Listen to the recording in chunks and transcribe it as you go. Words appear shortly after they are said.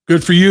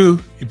Good for you.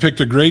 You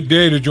picked a great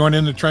day to join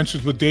in the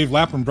trenches with Dave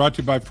Lapham, brought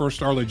to you by First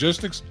Star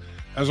Logistics.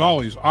 As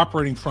always,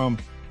 operating from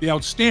the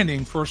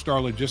outstanding First Star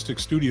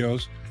Logistics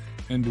studios.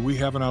 And we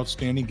have an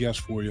outstanding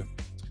guest for you.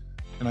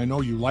 And I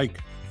know you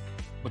like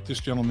what this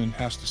gentleman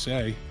has to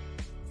say.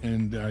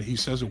 And he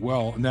says it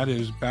well. And that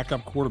is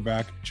backup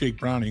quarterback Jake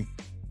Browning,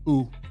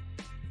 who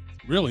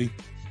really,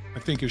 I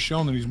think, has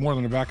shown that he's more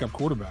than a backup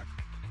quarterback.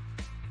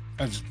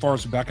 As far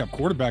as the backup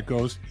quarterback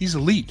goes, he's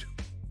elite.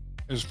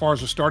 As far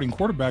as a starting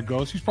quarterback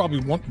goes, he's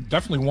probably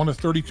definitely one of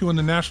 32 in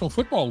the National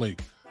Football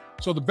League.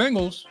 So the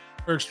Bengals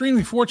are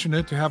extremely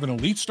fortunate to have an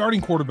elite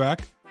starting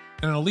quarterback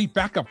and an elite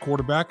backup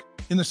quarterback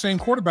in the same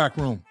quarterback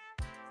room.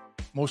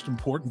 Most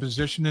important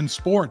position in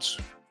sports.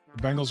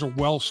 The Bengals are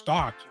well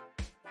stocked.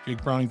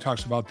 Jake Browning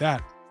talks about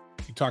that.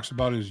 He talks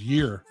about his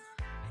year.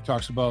 He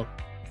talks about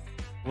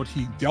what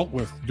he dealt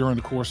with during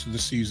the course of the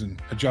season,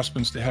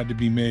 adjustments that had to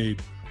be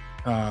made,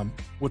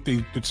 what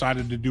they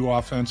decided to do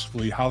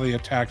offensively, how they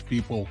attacked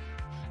people,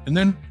 and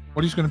then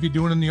what he's going to be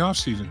doing in the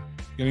offseason,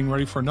 getting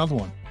ready for another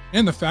one.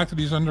 And the fact that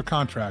he's under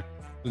contract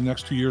for the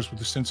next 2 years with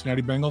the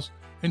Cincinnati Bengals,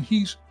 and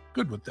he's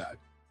good with that.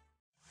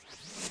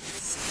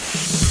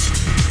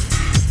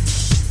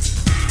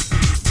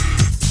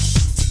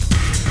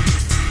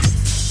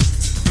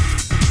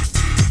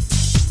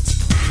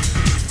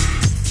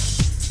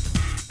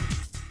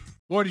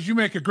 Boy, did you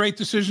make a great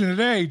decision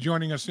today,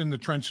 joining us in the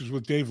trenches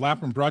with Dave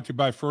Lapham, brought to you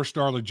by First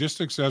Star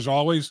Logistics. As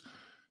always,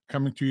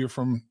 coming to you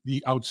from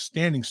the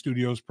outstanding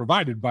studios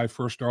provided by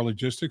First Star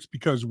Logistics,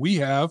 because we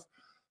have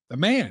the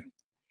man,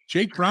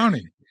 Jake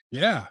Browning.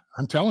 Yeah,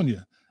 I'm telling you,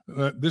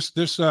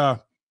 this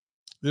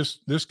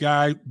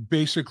guy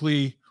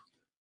basically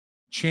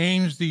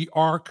changed the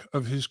arc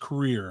of his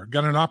career,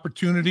 got an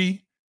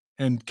opportunity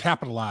and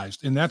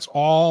capitalized. And that's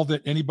all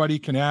that anybody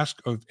can ask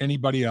of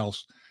anybody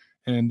else.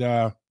 And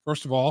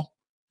first of all,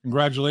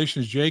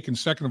 congratulations, Jake. And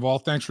second of all,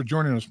 thanks for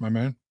joining us, my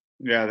man.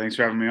 Yeah, thanks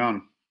for having me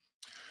on.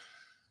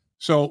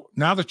 So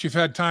now that you've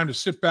had time to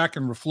sit back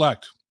and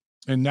reflect,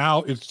 and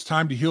now it's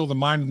time to heal the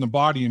mind and the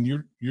body, and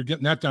you're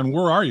getting that done.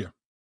 Where are you?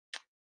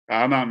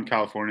 I'm out in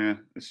California.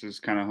 This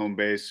is kind of home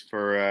base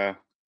for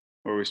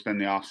where we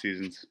spend the off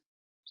seasons.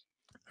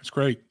 That's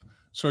great.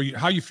 So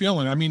how you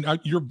feeling? I mean,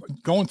 you're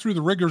going through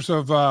the rigors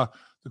of the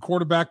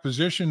quarterback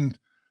position,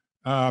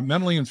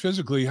 mentally and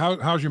physically.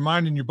 How's your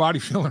mind and your body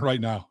feeling right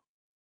now?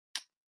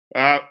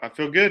 I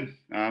feel good.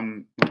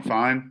 I'm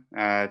fine.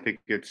 I think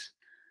it's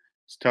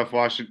tough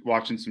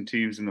watching some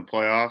teams in the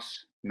playoffs,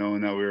 knowing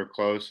that we were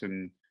close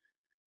and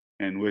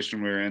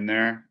wishing we were in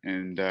there.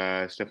 And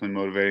it's definitely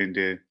motivating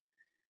to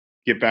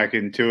get back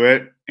into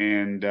it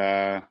and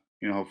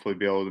hopefully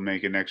be able to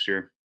make it next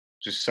year.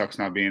 Just sucks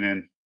not being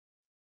in.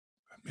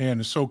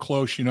 Man, it's so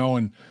close,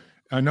 and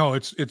I know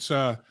it's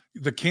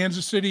the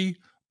Kansas City,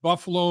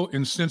 Buffalo,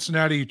 and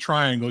Cincinnati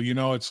triangle.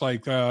 It's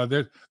like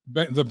the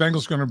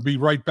Bengals going to be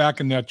right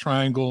back in that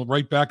triangle,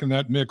 right back in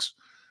that mix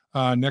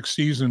next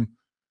season.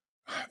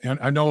 And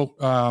I know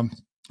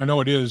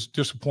it is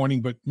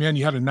disappointing, but man,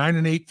 you had a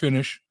 9-8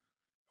 finish,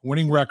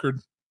 winning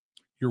record.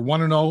 You're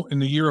 1-0 in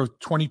the year of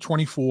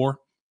 2024.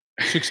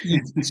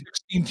 16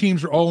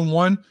 teams are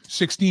 0-1.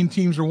 16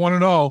 teams are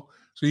 1-0.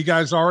 So you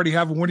guys already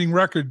have a winning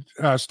record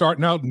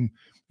starting out in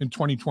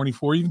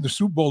 2024. Even the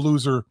Super Bowl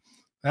loser,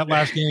 that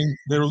last game,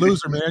 they're a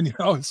loser, man.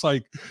 It's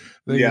like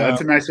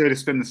that's a nice way to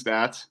spin the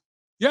stats.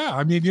 Yeah,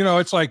 I mean,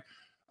 it's like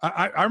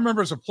I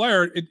remember as a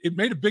player, it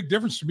made a big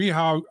difference to me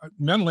how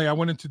mentally I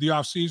went into the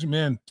offseason.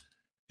 Man,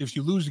 if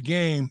you lose a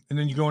game and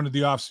then you go into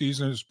the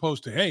offseason as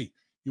opposed to, hey,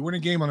 you win a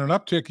game on an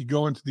uptick, you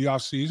go into the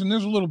offseason,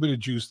 there's a little bit of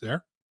juice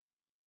there.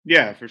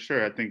 Yeah, for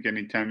sure. I think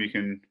anytime you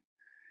can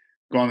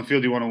go on the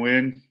field, you want to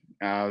win.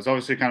 It was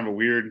obviously kind of a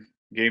weird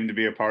game to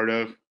be a part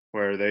of,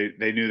 where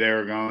they knew they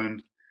were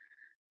going,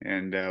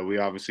 and we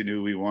obviously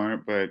knew we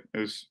weren't. But it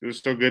was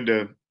still good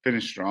to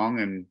finish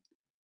strong. And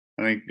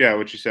I think, yeah,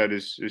 what you said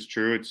is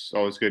true. It's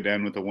always good to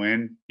end with a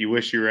win. You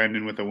wish you were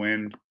ending with a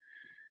win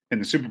in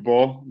the Super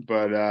Bowl,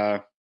 but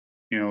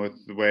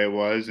with the way it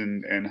was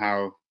and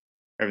how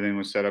everything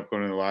was set up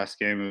going into the last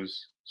game, it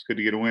was good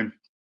to get a win.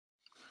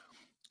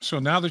 So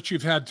now that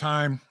you've had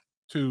time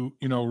to,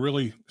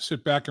 really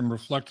sit back and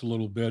reflect a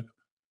little bit,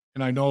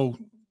 and I know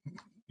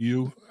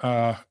you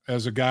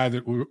as a guy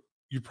that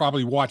you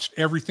probably watched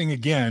everything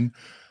again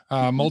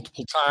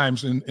multiple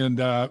times, and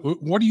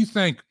what do you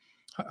think?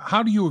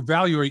 How do you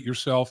evaluate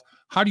yourself?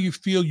 How do you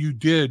feel you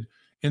did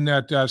in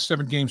that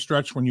 7-game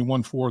stretch when you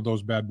won 4 of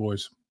those bad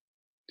boys?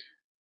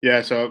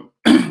 Yeah, so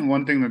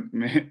one thing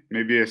that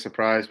may be a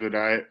surprise, but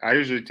I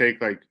usually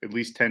take like at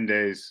least 10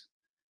 days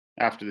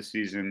after the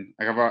season.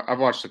 Like I've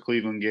watched the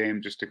Cleveland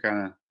game just to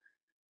kind of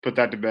put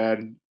that to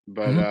bed,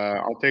 but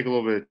I'll take a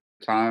little bit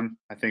of time.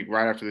 I think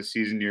right after the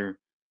season, you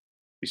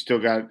still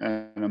got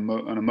an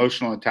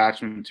emotional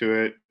attachment to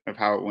it of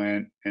how it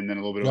went, and then a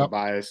little bit of a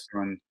bias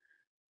on,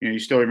 you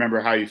still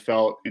remember how you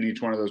felt in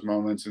each one of those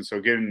moments. And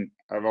so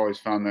I've always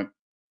found that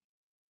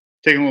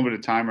taking a little bit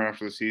of time right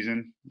after the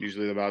season,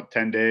 usually about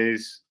 10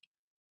 days,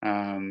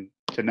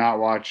 to not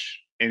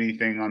watch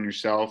anything on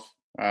yourself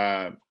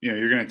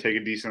you're going to take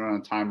a decent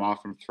amount of time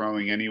off from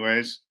throwing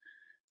anyways.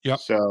 Yep.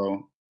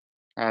 So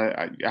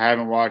I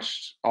haven't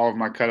watched all of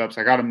my cut ups.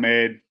 I got them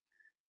made.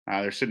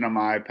 They're sitting on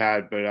my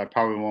iPad, but I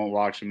probably won't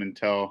watch them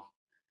until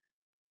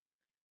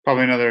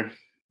probably another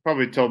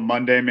probably till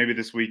Monday, maybe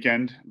this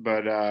weekend.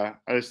 But I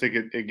just think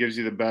it gives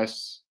you the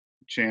best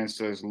chance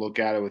to just look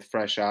at it with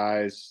fresh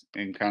eyes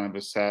and kind of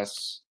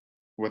assess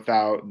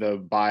without the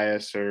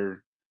bias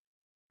or,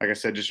 like I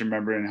said, just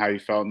remembering how you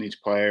felt in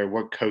each play or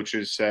what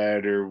coaches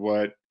said or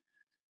what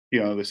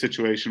the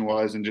situation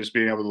was, and just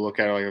being able to look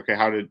at it like, okay,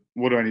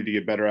 what do I need to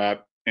get better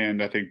at?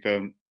 And I think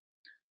the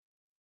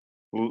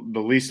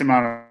least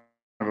amount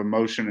of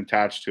emotion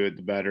attached to it,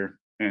 the better,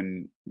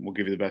 and will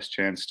give you the best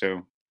chance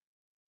to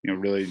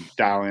really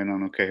dial in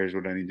on, okay, here's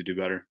what I need to do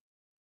better.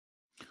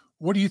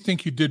 What do you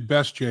think you did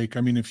best, Jake?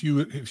 I mean, if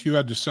you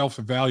had to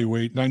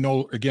self-evaluate, and I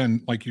know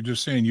again, like you're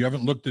just saying, you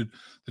haven't looked at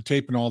the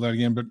tape and all that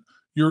again, but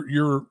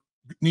your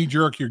knee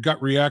jerk, your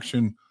gut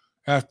reaction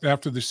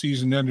after the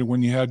season ended,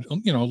 when you had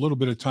a little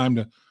bit of time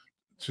to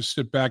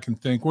sit back and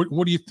think,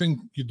 what do you think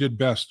you did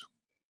best?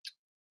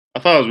 I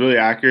thought it was really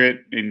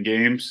accurate in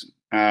games.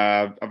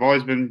 I've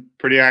always been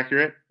pretty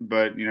accurate,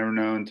 but you never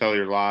know until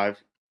you're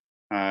live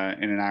in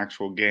an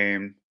actual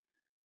game,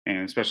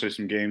 and especially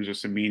some games with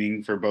some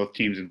meaning for both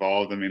teams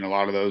involved. I mean, a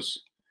lot of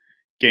those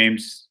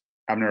games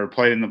I've never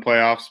played in the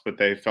playoffs, but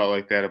they felt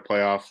like they had a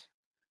playoff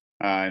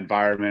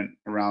environment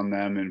around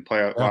them and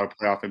play a Yeah. lot of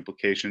playoff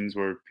implications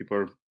where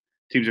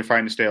teams are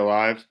fighting to stay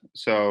alive.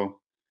 So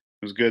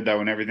it was good that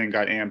when everything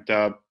got amped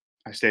up,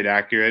 I stayed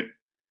accurate.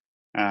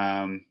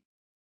 Um,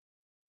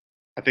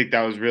 I think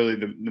that was really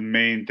the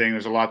main thing.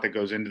 There's a lot that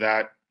goes into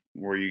that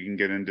where you can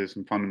get into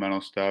some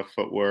fundamental stuff,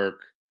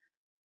 footwork,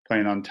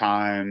 playing on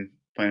time,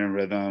 playing in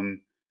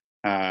rhythm,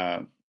 uh,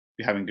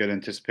 having good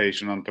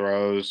anticipation on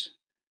throws.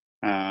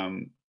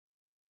 Um,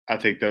 I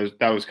think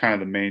that was kind of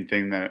the main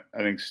thing that I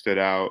think stood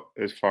out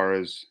as far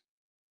as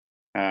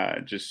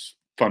just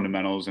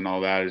fundamentals and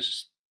all that is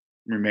just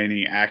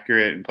remaining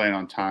accurate and playing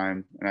on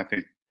time. And I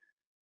think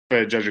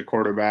to judge a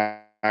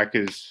quarterback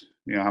is,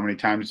 how many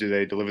times do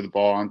they deliver the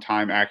ball on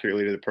time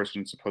accurately to the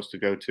person it's supposed to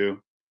go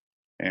to?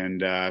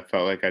 And I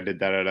felt like I did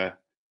that at a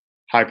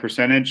high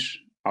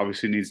percentage.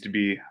 Obviously, needs to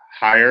be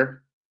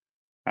higher.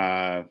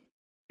 Uh,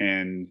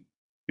 and,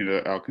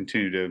 I'll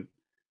continue to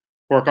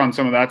work on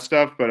some of that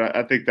stuff. But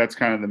I think that's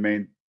kind of the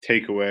main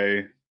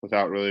takeaway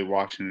without really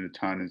watching it a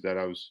ton is that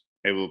I was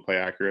able to play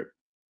accurate.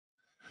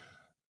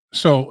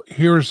 So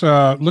here's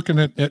looking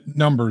at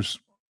numbers.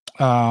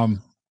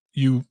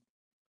 You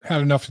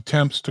had enough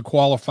attempts to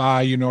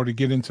qualify, to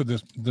get into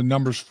the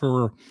numbers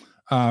for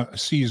a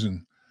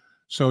season.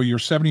 So your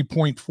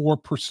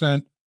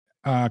 70.4%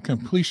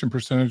 completion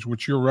percentage,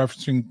 which you're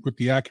referencing with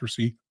the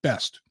accuracy,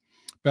 best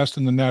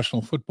in the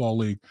National Football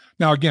League.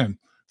 Now, again,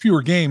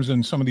 fewer games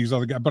than some of these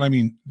other guys, but I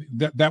mean,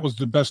 that was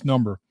the best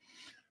number.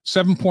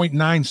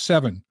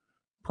 7.97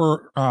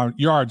 per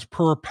yards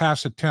per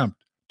pass attempt,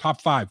 top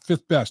five,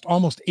 fifth best,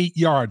 almost 8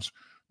 yards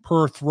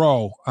per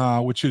throw,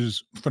 which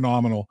is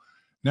phenomenal.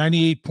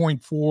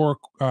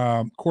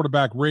 98.4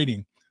 quarterback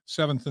rating,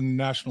 seventh in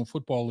the National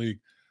Football League.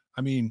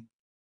 I mean,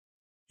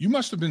 you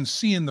must have been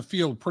seeing the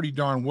field pretty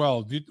darn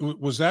well.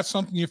 Was that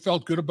something you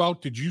felt good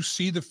about? Did you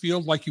see the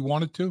field like you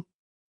wanted to?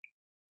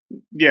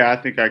 Yeah, I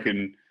think I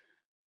can.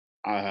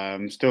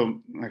 I'm still,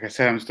 like I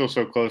said, I'm still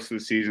so close to the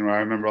season where I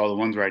remember all the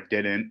ones where I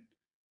didn't,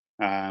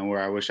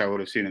 where I wish I would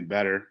have seen it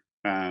better,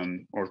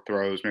 or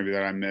throws maybe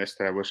that I missed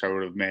that I wish I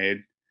would have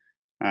made.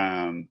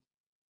 Um,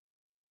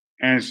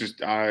 and it's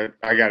just I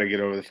got to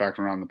get over the fact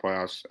we're on the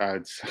playoffs.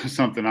 It's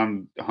something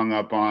I'm hung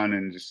up on,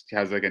 and just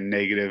has like a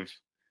negative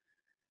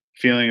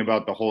feeling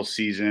about the whole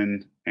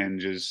season, and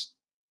just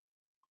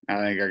I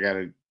think I got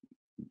to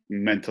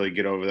mentally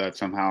get over that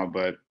somehow.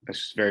 But it's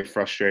just very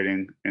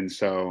frustrating, and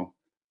so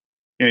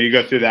you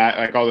go through that,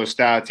 like all those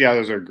stats. Yeah,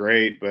 those are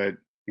great, but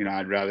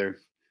I'd rather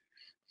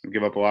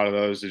give up a lot of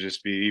those to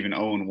just be even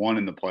 0-1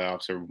 in the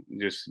playoffs or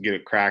just get a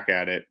crack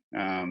at it.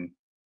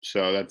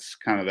 So that's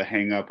kind of the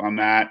hang up on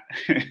that.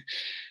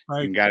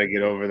 Right. And got to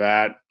get over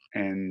that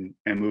and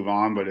move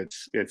on. But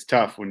it's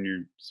tough when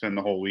you spend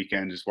the whole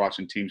weekend just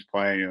watching teams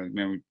play.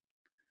 Man,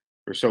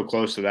 we're so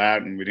close to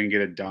that and we didn't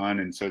get it done.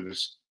 And so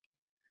there's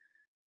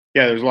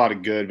a lot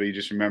of good, but you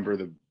just remember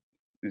it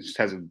just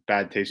has a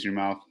bad taste in your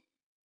mouth.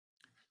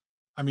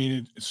 I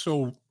mean, it's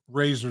so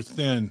razor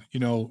thin,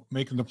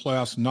 making the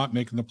playoffs and not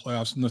making the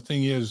playoffs. And the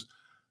thing is,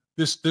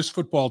 this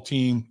football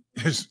team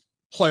is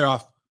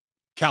playoff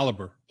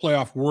caliber,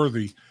 playoff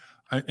worthy.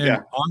 And Yeah.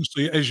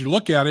 honestly, as you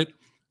look at it,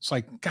 it's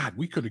like, God,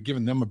 we could have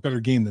given them a better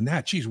game than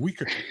that. Geez, we're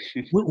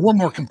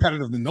more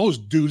competitive than those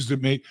dudes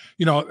that made,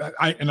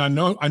 I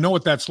know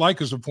what that's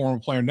like as a former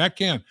player, and that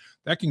can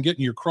get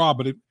in your craw,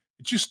 but it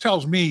just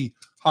tells me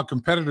how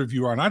competitive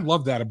you are. And I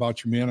love that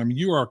about you, man. I mean,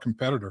 you are a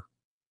competitor.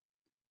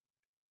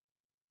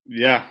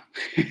 Yeah.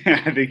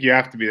 I think you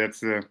have to be. That's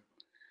the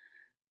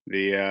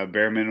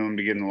bare minimum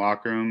to get in the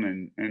locker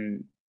room,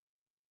 and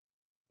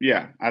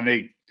yeah, I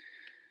think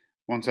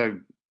once I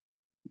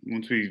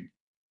once we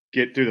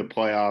get through the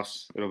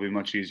playoffs, it'll be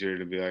much easier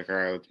to be like, all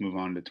right, let's move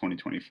on to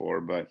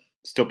 2024. But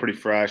still pretty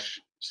fresh,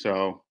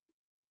 so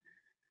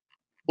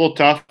a little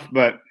tough.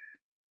 But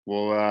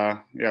we'll,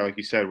 yeah, like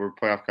you said, we're a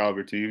playoff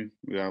caliber team.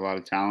 We got a lot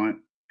of talent,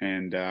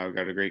 and we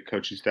got a great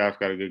coaching staff,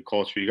 got a good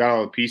culture. You got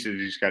all the pieces.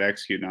 You just got to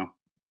execute now.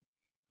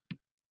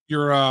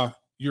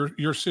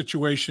 Your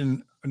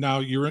situation now.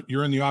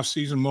 You're in the off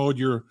season mode.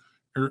 You're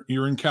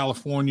in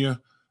California.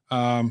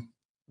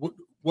 What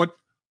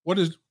what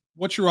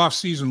what's your off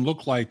season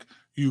look like?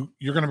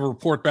 You're going to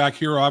report back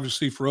here,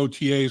 obviously, for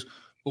OTAs.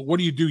 But what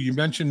do? You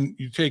mentioned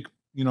you take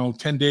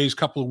 10 days,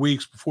 couple of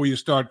weeks before you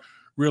start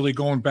really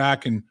going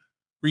back and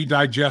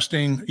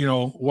redigesting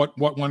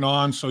what went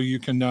on, so you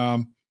can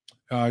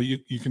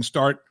you can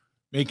start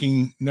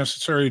making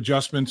necessary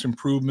adjustments,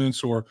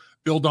 improvements, or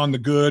build on the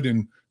good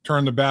and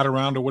turn the bat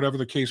around, or whatever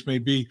the case may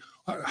be.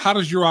 How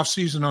does your off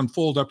season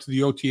unfold up to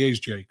the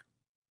OTAs, Jake?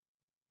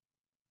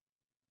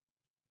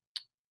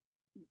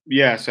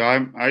 Yeah, so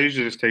I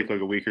usually just take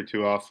like a week or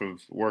two off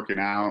of working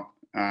out,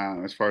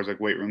 as far as like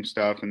weight room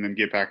stuff, and then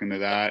get back into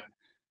that.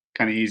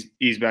 Kind of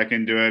ease back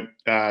into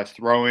it.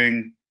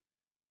 Throwing,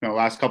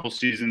 last couple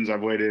seasons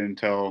I've waited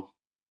until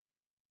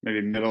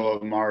maybe middle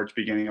of March,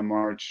 beginning of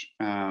March.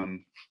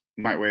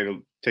 Might wait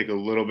to take a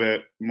little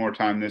bit more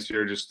time this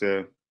year, just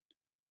to,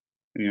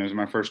 it's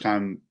my first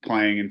time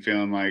playing and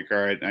feeling like, all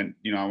right, I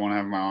want to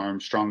have my arm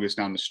strongest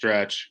down the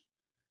stretch,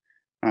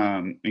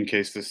 in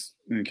case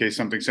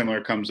something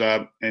similar comes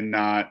up, and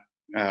not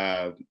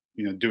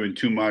doing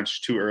too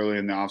much too early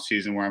in the off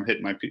season where I'm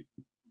hitting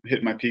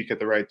my peak at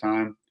the right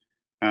time.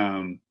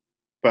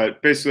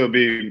 But basically, it'll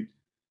be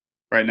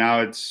right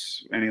now.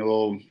 It's any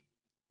little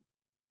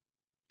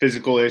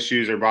physical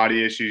issues or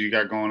body issues you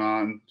got going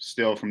on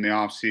still from the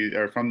off season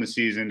or from the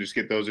season. Just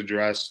get those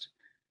addressed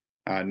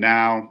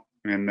now,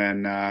 and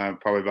then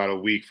probably about a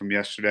week from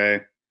yesterday,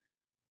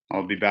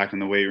 I'll be back in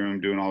the weight room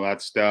doing all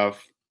that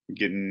stuff,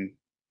 getting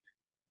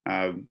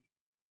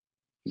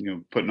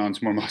putting on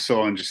some more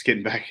muscle and just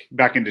getting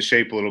back into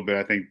shape a little bit.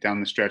 I think down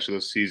the stretch of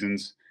those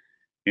seasons,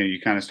 you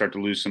kind of start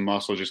to lose some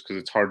muscle just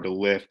because it's hard to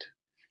lift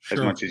as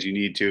Sure. much as you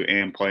need to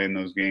and play in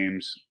those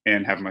games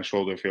and have my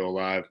shoulder feel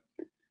alive.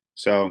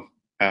 So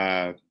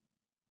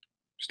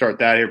start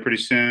that here pretty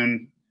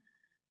soon.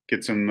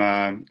 Get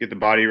the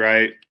body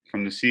right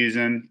from the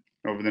season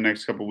over the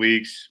next couple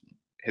weeks.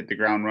 Hit the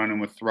ground running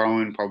with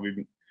throwing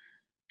probably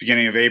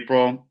beginning of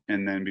April,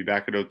 and then be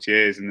back at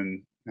OTAs, and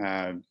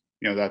then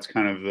that's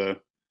kind of the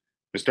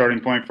starting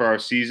point for our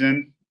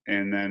season.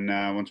 And then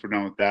once we're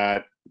done with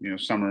that,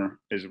 summer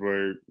is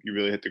where you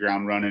really hit the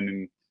ground running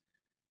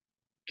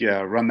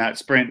and run that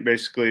sprint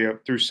basically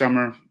up through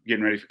summer,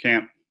 getting ready for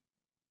camp.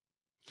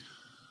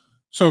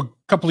 So a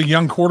couple of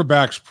young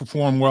quarterbacks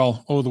performed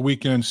well over the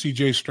weekend,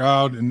 C.J.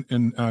 Stroud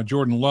and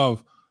Jordan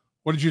Love.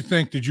 What did you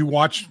think? Did you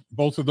watch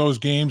both of those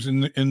games in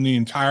the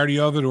entirety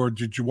of it, or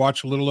did you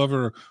watch a little of it?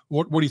 Or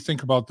what do you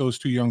think about those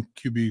two young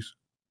QBs?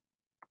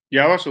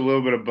 Yeah, I watched a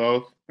little bit of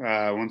both.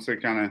 Once they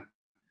kind of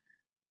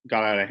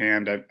got out of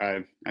hand,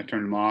 I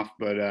turned them off.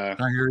 But I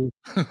hear you.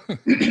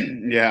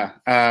 yeah.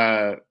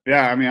 I mean,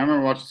 I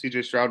remember watching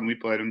C.J. Stroud when we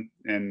played him,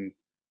 and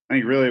I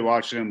think really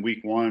watching him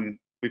week one.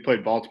 We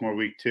played Baltimore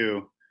week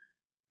two,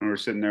 and we're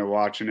sitting there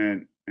watching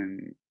it,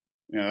 and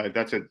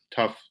that's a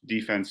tough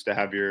defense to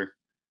have your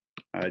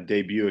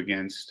debut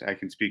against. I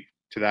can speak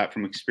to that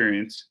from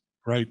experience.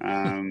 Right.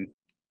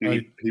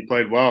 Right. He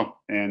played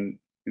well, and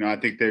I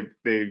think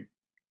they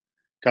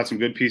got some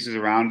good pieces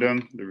around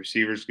him. The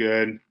receiver's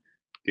good.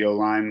 The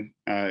O-line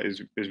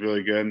is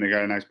really good, and they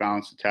got a nice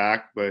balanced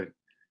attack, but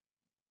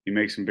he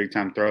makes some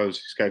big-time throws.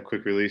 He's got a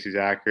quick release. He's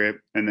accurate.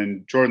 And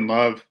then Jordan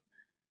Love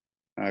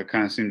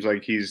kind of seems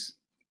like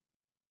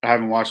I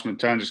haven't watched him a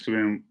ton just because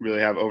we don't really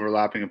have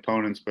overlapping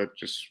opponents, but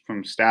just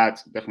from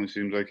stats, it definitely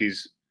seems like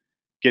he's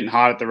getting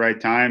hot at the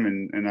right time,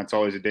 and that's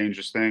always a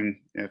dangerous thing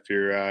if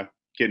you're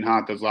getting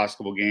hot those last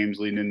couple games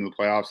leading into the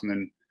playoffs, and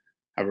then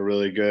have a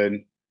really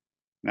good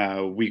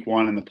week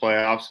one in the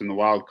playoffs and the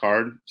wild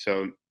card.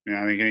 So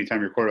I think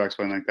anytime your quarterback's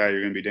playing like that, you're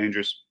going to be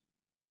dangerous.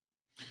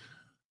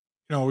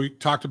 We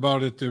talked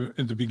about it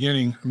at the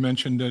beginning. I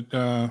mentioned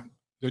that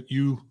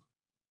you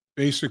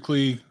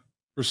basically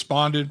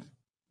responded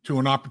to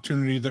an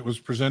opportunity that was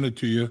presented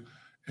to you,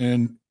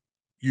 and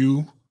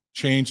you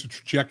changed the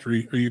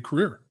trajectory of your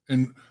career.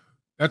 And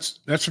that's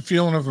a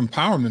feeling of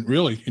empowerment,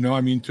 really.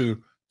 I mean,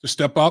 to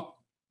step up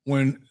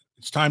when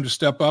it's time to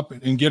step up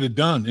and get it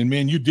done. And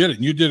man, you did it.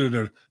 And you did it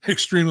at an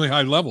extremely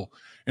high level.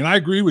 And I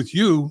agree with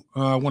you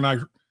when I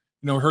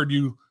heard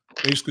you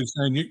basically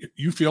saying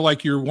you feel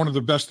like you're one of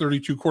the best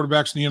 32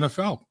 quarterbacks in the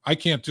NFL. I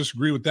can't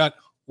disagree with that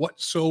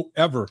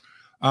whatsoever.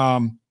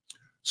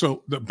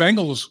 So the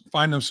Bengals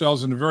find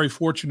themselves in a very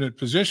fortunate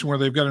position where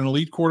they've got an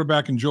elite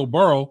quarterback in Joe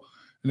Burrow,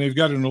 and they've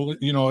got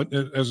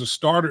as a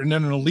starter, and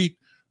then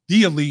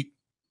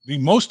the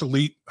most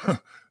elite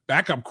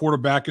backup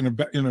quarterback in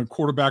a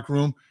quarterback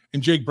room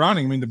in Jake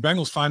Browning. I mean, the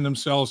Bengals find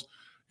themselves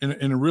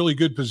in a really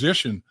good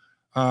position.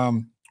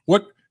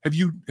 What have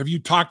you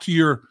talked to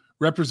your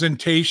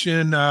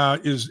representation?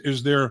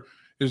 Is there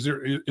Is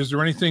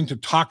there anything to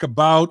talk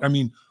about? I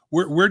mean,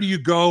 where do you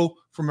go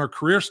from a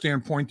career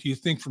standpoint, do you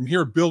think, from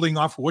here, building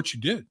off of what you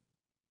did?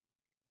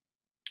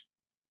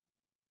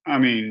 I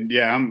mean,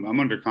 yeah, I'm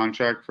under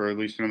contract for at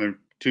least another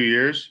 2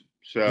 years,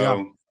 Yeah.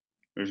 so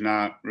there's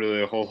not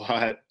really a whole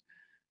lot.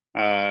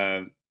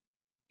 Uh,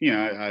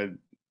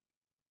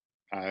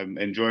 I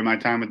enjoy my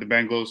time with the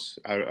Bengals.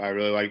 I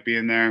really like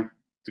being there.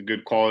 It's a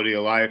good quality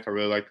of life. I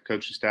really like the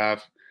coaching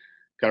staff.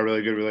 Got a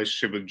really good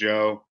relationship with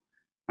Joe.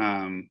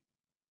 Um,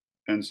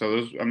 and so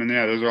those, I mean,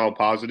 yeah, those are all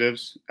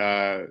positives.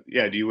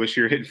 Yeah, do you wish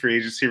you were hitting free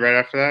agency right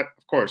after that?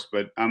 Of course,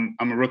 but I'm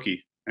a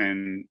rookie,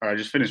 or I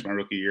just finished my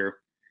rookie year,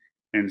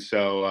 and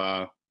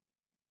so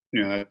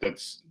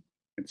that's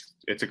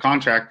it's a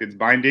contract, it's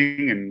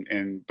binding,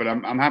 and but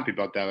I'm happy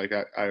about that. Like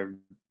if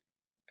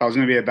I was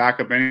going to be a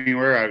backup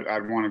anywhere,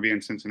 I'd want to be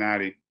in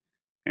Cincinnati,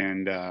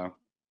 and yeah,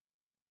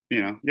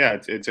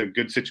 it's a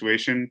good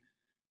situation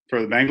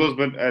for the Bengals,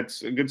 but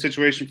it's a good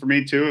situation for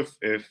me too.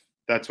 If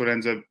that's what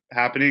ends up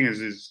happening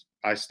is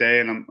I stay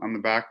and I'm the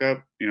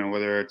backup.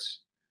 Whether it's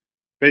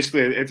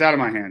basically it's out of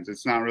my hands.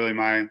 It's not really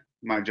my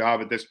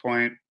job at this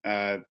point.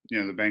 The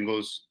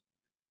Bengals.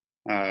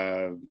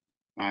 Uh,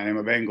 I am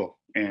a Bengal,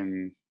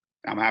 and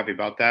I'm happy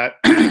about that.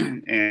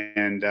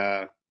 And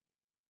I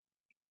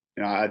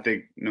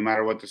think no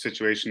matter what the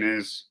situation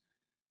is,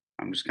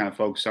 I'm just kind of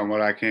focused on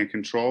what I can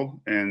control,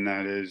 and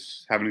that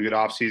is having a good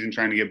off season,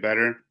 trying to get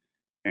better.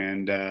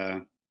 And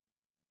I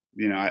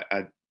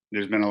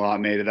there's been a lot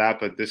made of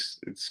that, but it's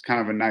kind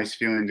of a nice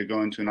feeling to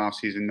go into an off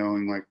season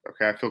knowing like,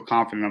 okay, I feel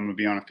confident I'm going to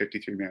be on a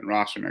 53-man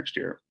roster next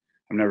year.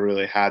 I've never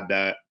really had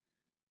that,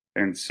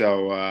 and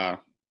so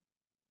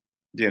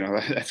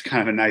that's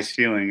kind of a nice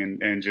feeling.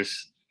 And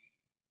just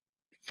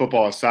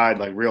football aside,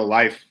 like real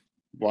life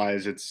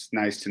wise, it's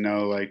nice to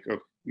know like,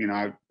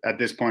 at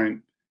this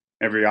point,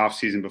 every off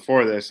season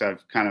before this,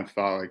 I've kind of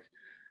thought like,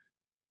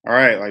 all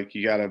right, like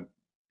you got to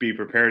be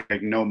prepared to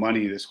make no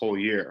money this whole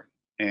year,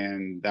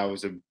 and that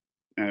was a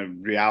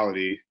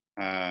reality.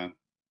 That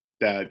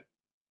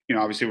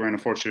obviously we're in a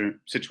fortunate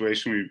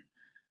situation.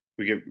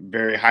 We get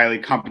very highly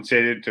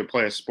compensated to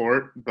play a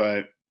sport,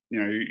 but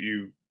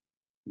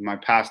my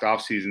past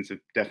off seasons have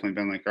definitely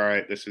been like, all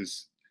right,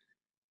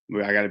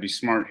 I got to be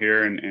smart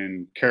here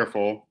and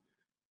careful,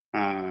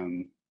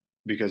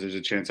 because there's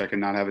a chance I could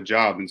not have a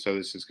job. And so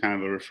this is kind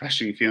of a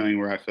refreshing feeling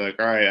where I feel like,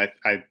 all right,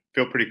 I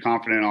feel pretty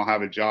confident I'll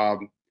have a job,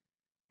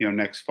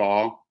 next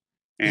fall,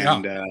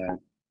 Yeah.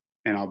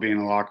 and I'll be in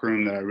a locker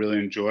room that I really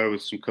enjoy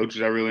with some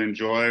coaches I really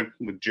enjoy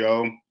with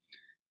Joe,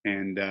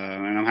 and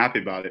I'm happy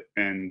about it.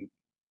 And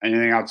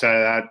anything outside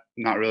of that,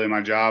 not really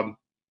my job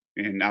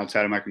and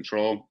outside of my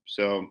control.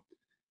 So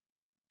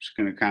just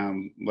gonna kind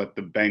of let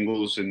the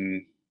Bengals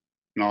and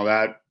all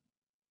that,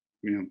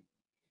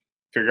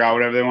 figure out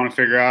whatever they want to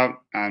figure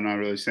out. I'm not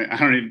really saying I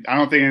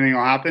don't think anything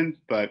will happen,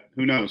 but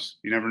who knows?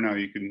 You never know.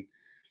 You can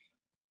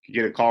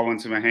get a call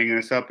once I'm hanging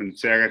this up and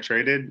say I got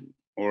traded,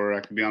 or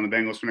I could be on the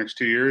Bengals for the next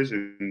 2 years.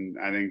 And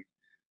I think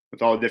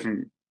with all the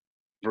different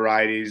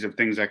varieties of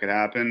things that could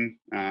happen,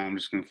 I'm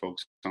just going to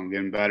focus on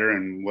getting better,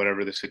 and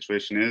whatever the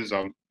situation is,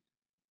 I'll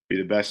be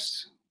the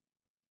best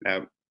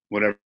at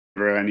whatever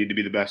I need to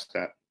be the best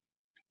at.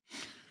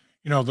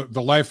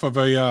 The life of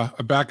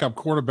a backup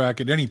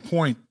quarterback, at any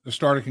point, the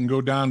starter can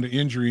go down to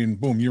injury and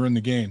boom, you're in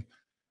the game.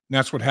 And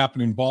that's what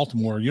happened in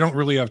Baltimore. You don't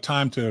really have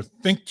time to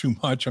think too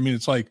much. I mean,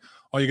 it's like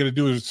all you got to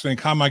do is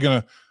think, how am I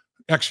going to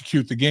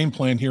execute the game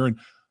plan here?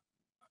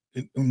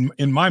 And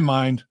in my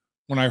mind,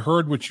 when I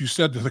heard what you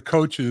said to the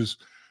coaches,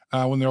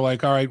 when they're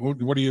like, all right, what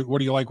do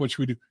you like? What should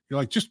we do? You're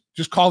like, just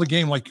call the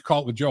game like you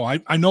call it with Joe.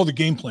 I know the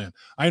game plan.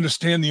 I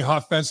understand the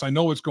offense. I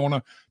know what's going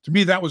on. To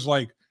me, that was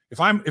like,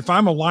 if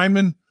I'm a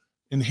lineman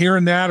and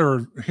hearing that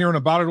or hearing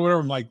about it or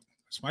whatever, I'm like,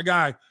 it's my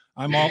guy.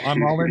 I'm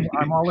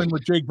all in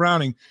with Jake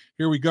Browning.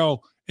 Here we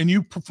go. And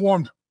you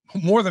performed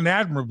more than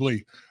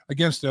admirably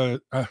against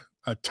a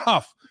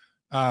tough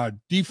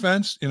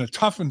defense in a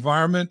tough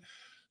environment.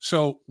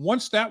 So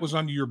once that was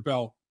under your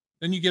belt,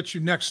 then you get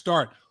your next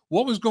start.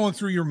 What was going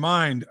through your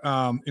mind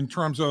in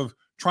terms of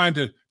trying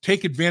to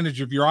take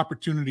advantage of your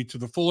opportunity to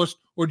the fullest?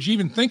 Or did you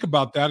even think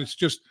about that? It's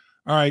just,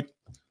 all right,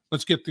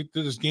 let's get to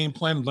this game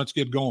plan and let's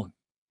get going.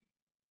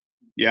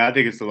 Yeah, I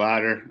think it's the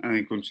latter. I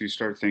think once you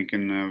start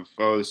thinking of,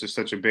 oh, this is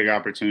such a big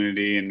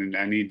opportunity and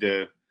I need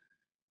to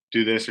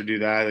do this or do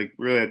that, like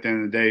really at the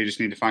end of the day, you just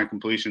need to find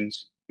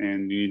completions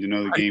and you need to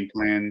know the game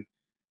plan.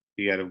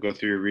 You got to go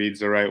through your reads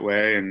the right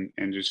way, and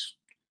just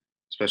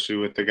especially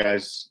with the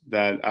guys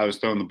that I was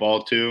throwing the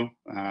ball to,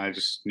 I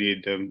just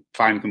needed to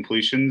find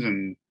completions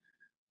and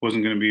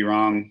wasn't going to be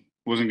wrong.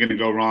 Wasn't going to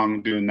go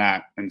wrong doing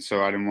that. And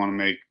so I didn't want to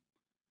make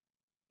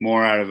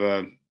more out of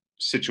a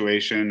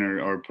situation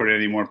or put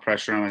any more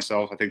pressure on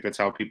myself. I think that's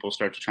how people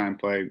start to try and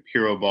play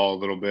hero ball a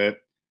little bit.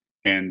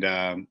 And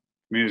I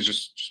mean, it's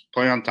just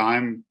play on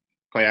time,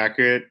 play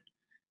accurate,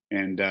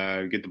 and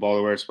get the ball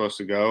to where it's supposed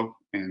to go,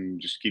 and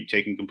just keep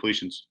taking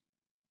completions.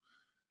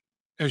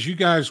 As you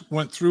guys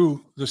went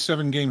through the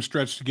 7-game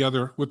stretch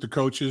together with the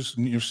coaches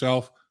and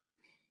yourself,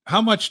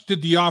 how much did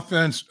the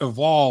offense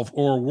evolve,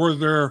 or were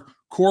there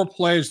core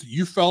plays that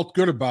you felt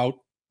good about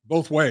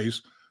both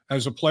ways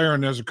as a player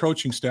and as a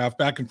coaching staff,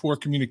 back and forth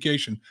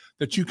communication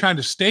that you kind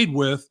of stayed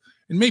with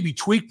and maybe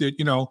tweaked it,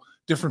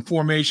 different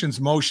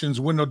formations, motions,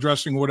 window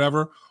dressing,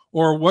 whatever?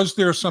 Or was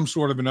there some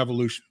sort of an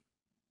evolution?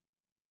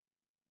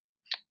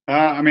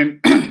 I mean,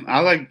 I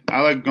like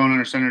going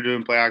under center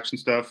doing play action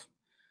stuff.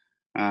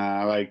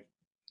 I like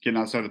getting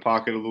outside the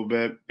pocket a little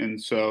bit,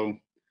 and so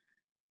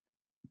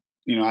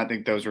I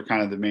think those were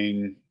kind of the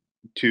main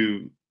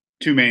two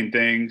main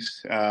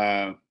things.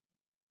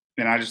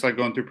 And I just like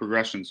going through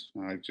progressions.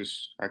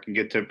 I can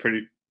get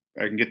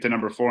to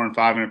number 4 and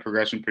 5 in a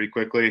progression pretty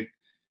quickly,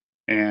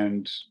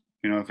 and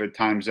if it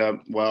times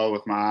up well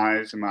with my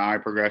eyes and my eye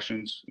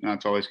progressions,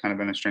 that's always kind of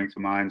been a strength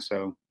of mine.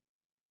 So,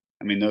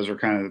 I mean, those are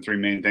kind of the 3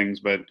 main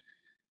things. But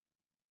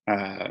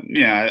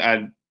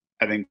yeah,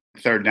 I think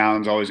third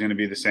down is always going to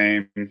be the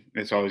same.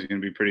 It's always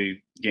going to be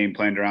pretty game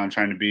planned around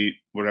trying to beat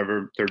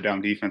whatever third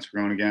down defense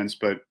we're going against.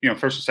 But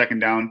first and second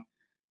down,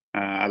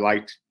 I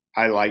like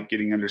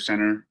getting under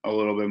center a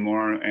little bit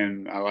more,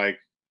 and I like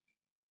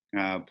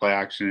play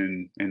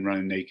action and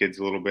running nakeds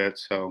a little bit.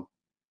 So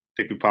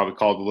I think we probably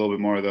called a little bit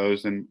more of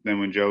those than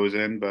when Joe was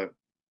in. But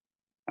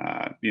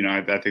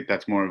I think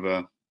that's more of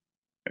a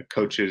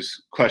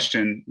coach's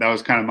question. That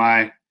was kind of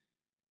my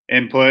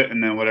input,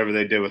 and then whatever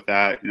they did with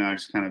that, I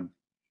just kind of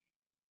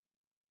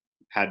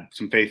had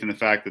some faith in the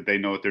fact that they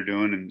know what they're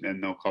doing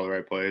and they'll call the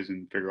right plays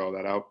and figure all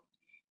that out.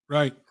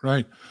 Right.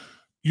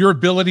 Your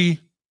ability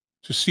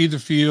to see the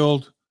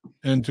field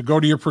and to go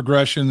to your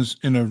progressions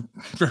in a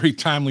very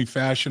timely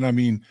fashion. I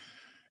mean,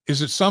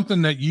 is it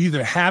something that you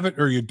either have it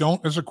or you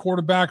don't as a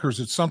quarterback, or is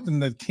it something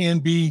that can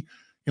be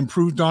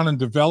improved on and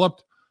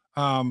developed?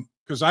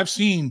 Because I've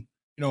seen,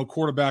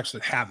 quarterbacks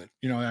that have it,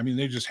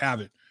 they just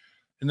have it.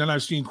 And then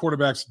I've seen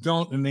quarterbacks that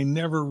don't, and they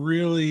never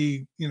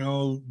really,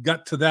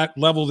 got to that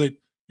level that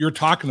you're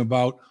talking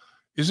about.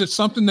 Is it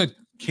something that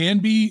can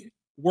be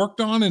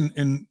worked on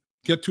and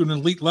get to an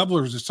elite level,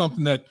 or is it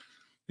something that,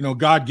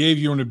 God gave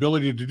you an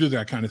ability to do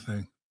that kind of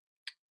thing?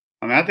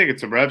 I mean, I think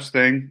it's a reps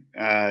thing.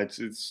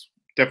 It's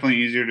definitely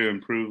easier to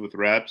improve with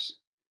reps.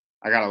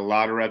 I got a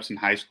lot of reps in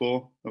high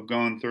school of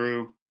going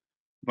through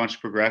a bunch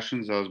of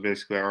progressions. That was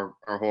basically our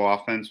whole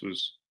offense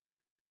was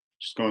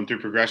just going through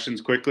progressions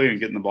quickly and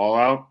getting the ball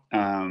out.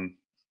 And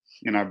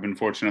I've been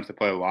fortunate enough to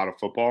play a lot of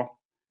football.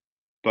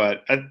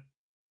 But I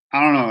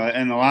don't know.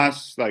 In the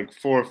last like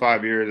 4 or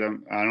 5 years,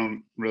 I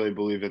don't really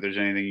believe that there's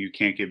anything you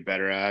can't get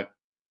better at.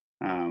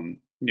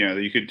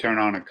 You could turn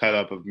on a cut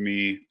up of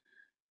me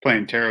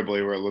playing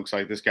terribly where it looks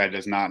like this guy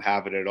does not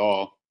have it at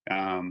all.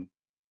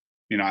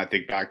 I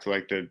think back to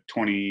like the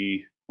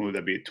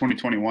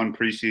 2021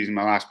 preseason,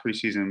 my last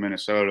preseason in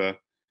Minnesota.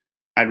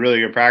 I had really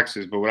good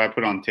practices, but what I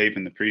put on tape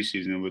in the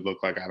preseason, it would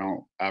look like I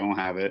don't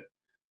have it.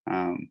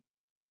 And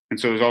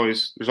so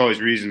there's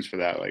always reasons for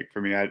that. Like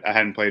for me, I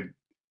hadn't played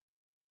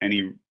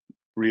any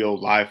real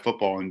live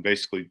football in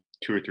basically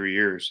 2 or 3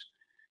 years,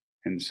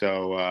 and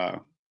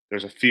so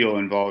there's a feel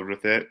involved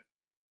with it.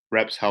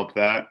 Reps help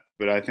that,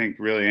 but I think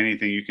really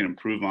anything you can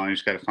improve on, you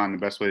just got to find the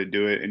best way to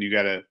do it, and you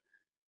got to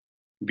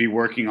be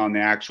working on the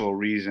actual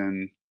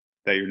reason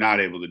that you're not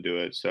able to do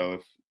it. So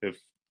if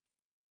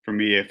for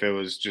me, if it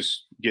was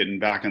just getting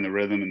back in the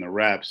rhythm and the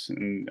reps,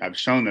 and I've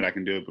shown that I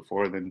can do it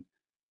before, then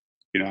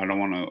I don't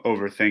want to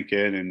overthink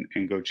it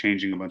and go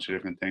changing a bunch of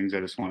different things. I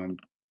just want to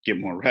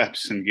get more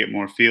reps and get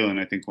more feel. And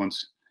I think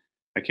once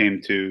I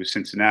came to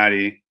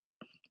Cincinnati,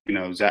 I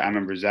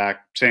remember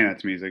Zach saying that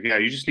to me. He's like, "Yeah,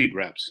 you just need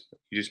reps.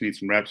 You just need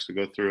some reps to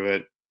go through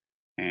it,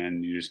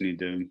 and you just need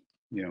to,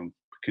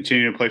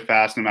 continue to play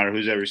fast no matter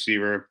who's at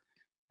receiver,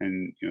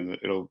 and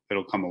it'll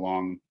come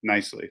along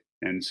nicely."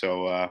 And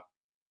so it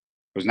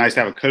was nice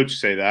to have a coach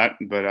say that,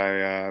 but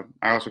I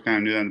also kind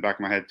of knew that in the back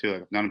of my head too.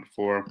 Like I've done it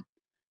before,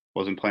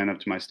 wasn't playing up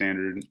to my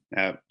standard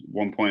at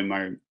one point in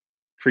my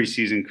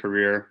preseason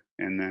career,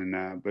 and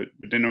then but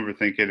didn't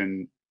overthink it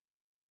and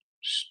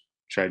just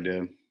tried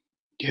to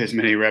get as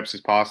many reps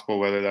as possible,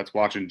 whether that's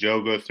watching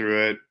Joe go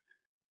through it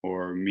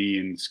or me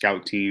and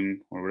scout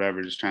team or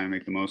whatever, just trying to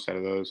make the most out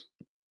of those.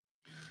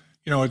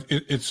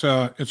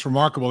 It's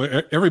remarkable.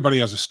 Everybody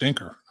has a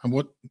stinker. And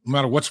no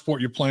matter what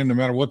sport you're playing, no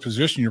matter what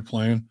position you're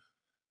playing.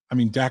 I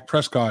mean, Dak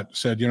Prescott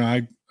said,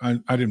 I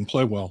didn't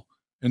play well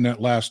in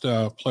that last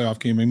playoff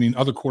game. I mean,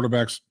 other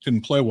quarterbacks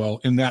didn't play well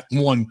in that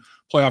one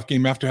playoff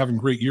game after having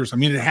great years. I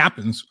mean, it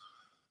happens.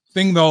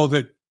 Thing, though,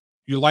 that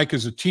you like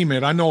as a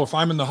teammate, I know if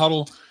I'm in the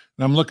huddle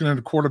and I'm looking at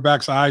the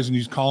quarterback's eyes and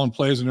he's calling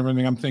plays and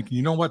everything, I'm thinking,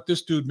 you know what,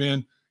 this dude,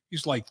 man,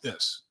 he's like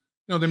this.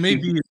 There may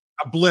be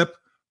a blip,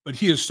 but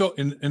he is so,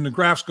 and the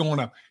graph's going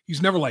up.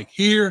 He's never like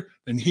here,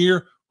 then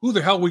here. Who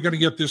the hell are we going to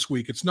get this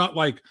week? It's not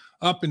like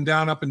up and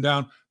down, up and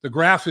down. The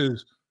graph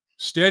is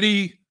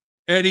steady,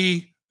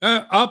 Eddie,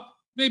 up,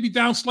 maybe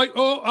down slight,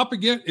 up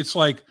again. It's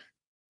like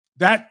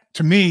that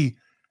to me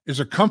is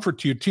a comfort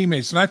to your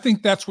teammates. And I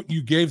think that's what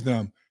you gave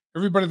them.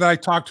 Everybody that I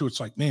talk to,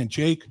 it's like, man,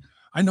 Jake,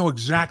 I know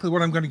exactly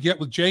what I'm going to get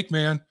with Jake,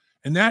 man.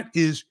 And that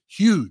is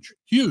huge,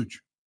 huge.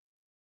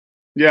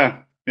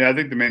 Yeah. I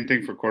think the main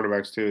thing for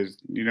quarterbacks too is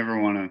you never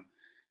want to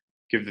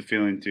give the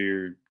feeling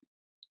to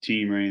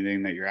team or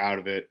anything that you're out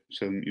of it.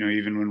 So,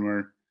 even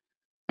when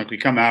we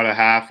come out of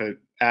half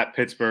at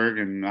Pittsburgh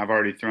and I've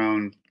already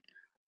thrown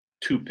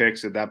 2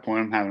 picks at that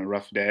point, I'm having a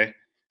rough day.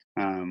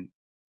 And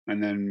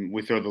then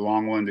we throw the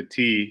long one to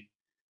T,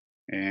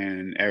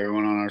 and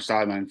everyone on our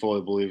sideline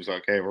fully believes,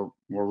 like, hey, we're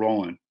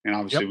rolling. And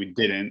obviously we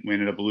didn't. We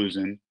ended up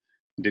losing.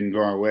 It didn't go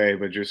our way,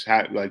 but just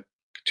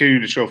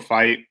continue to show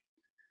fight.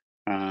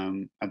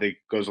 I think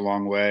goes a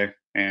long way.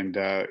 And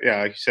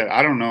like you said,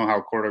 I don't know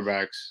how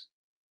quarterbacks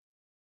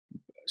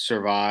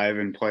survive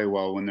and play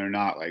well when they're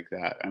not like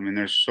that. I mean,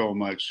 there's so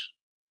much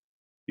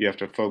you have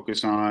to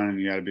focus on,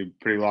 and you got to be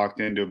pretty locked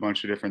into a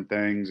bunch of different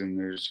things, and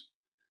there's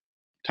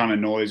a ton of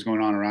noise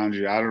going on around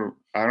you. I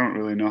don't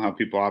really know how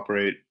people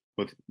operate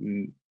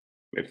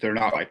if they're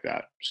not like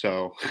that.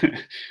 So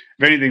if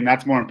anything,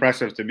 that's more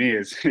impressive to me,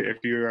 is if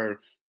you are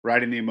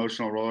riding the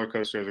emotional roller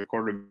coaster as a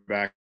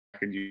quarterback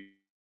and you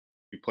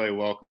play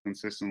well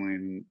consistently,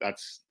 and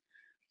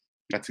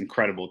that's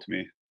incredible to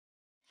me.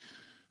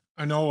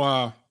 I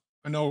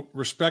know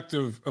respect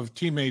of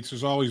teammates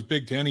is always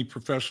big to any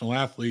professional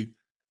athlete.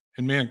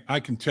 And man, I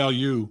can tell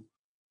you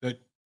that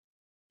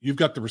you've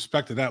got the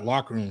respect of that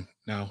locker room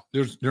now.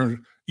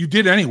 You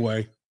did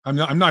anyway. I'm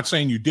not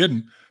saying you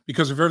didn't,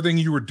 because of everything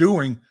you were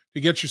doing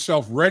to get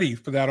yourself ready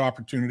for that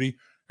opportunity.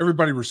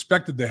 Everybody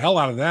respected the hell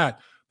out of that.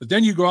 But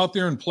then you go out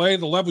there and play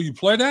the level you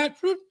played at.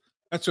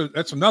 That's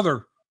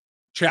another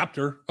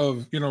chapter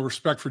of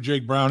respect for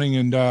Jake Browning,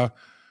 and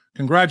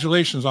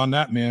congratulations on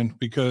that, man.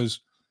 Because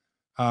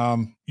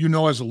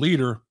as a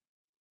leader,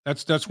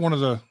 that's one of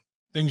the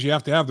things you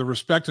have to have, the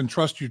respect and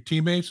trust your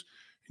teammates.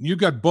 And you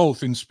got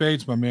both in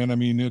spades, my man. I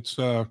mean, it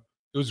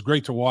was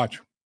great to watch.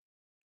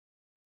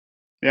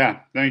 Yeah,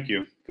 thank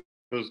you.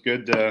 It was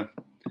good to,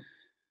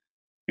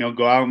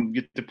 go out and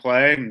get to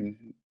play,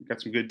 and got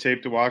some good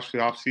tape to watch for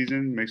the off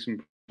season, make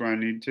some where I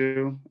need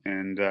to.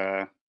 And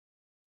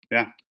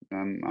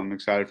I'm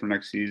excited for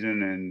next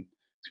season, and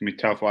it's gonna be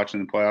tough watching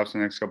the playoffs the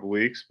next couple of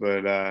weeks.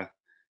 But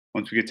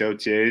once we get to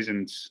OTAs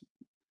and it's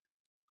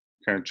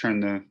kind of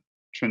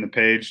turn the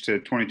page to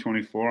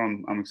 2024,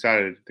 I'm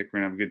excited. I think we're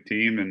gonna have a good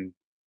team, and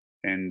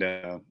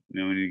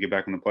we need to get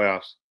back in the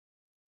playoffs.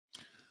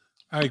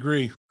 I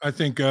agree. I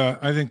think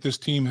this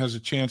team has a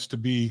chance to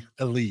be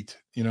elite,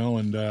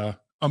 and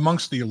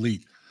amongst the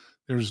elite.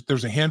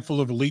 There's a handful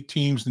of elite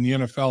teams in the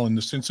NFL, and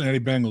the Cincinnati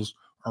Bengals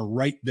are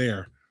right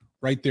there.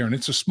 And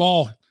it's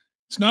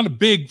not a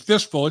big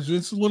fistful.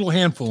 It's a little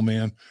handful,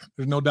 man.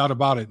 There's no doubt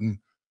about it. And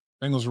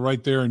Bengals are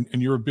right there,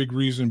 and you're a big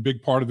reason,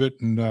 big part of it.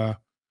 And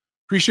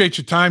appreciate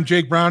your time,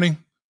 Jake Browning.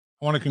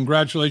 I want to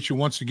congratulate you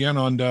once again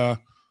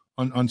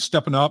on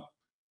stepping up.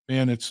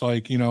 Man, it's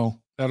like,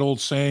 that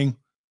old saying,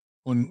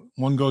 when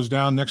one goes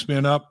down, next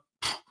man up.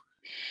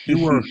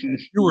 You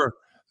were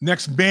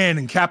next man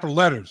in capital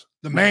letters.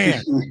 The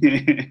man.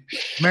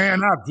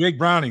 Man up, Jake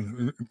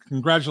Browning.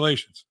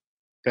 Congratulations.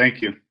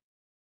 Thank you.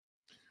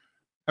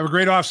 Have a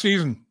great off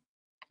season.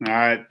 All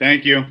right.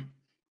 Thank you.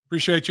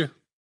 Appreciate you.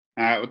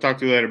 All right. We'll talk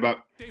to you later,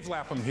 Buck. Dave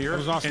Lapham here.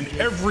 Awesome, and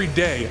every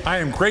day I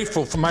am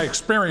grateful for my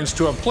experience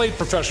to have played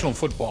professional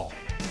football.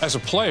 As a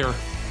player,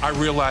 I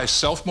realized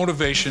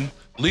self-motivation,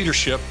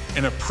 leadership,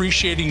 and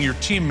appreciating your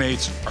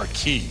teammates are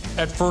key.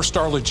 At First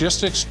Star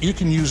Logistics, you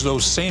can use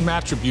those same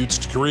attributes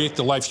to create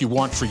the life you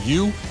want for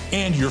you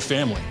and your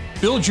family.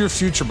 Build your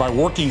future by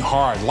working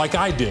hard like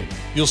I did.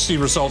 You'll see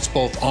results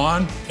both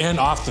on and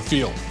off the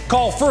field.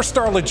 Call First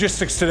Star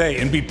Logistics today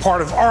and be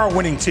part of our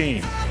winning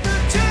team.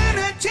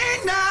 Opportunity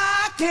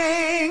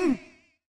knocking.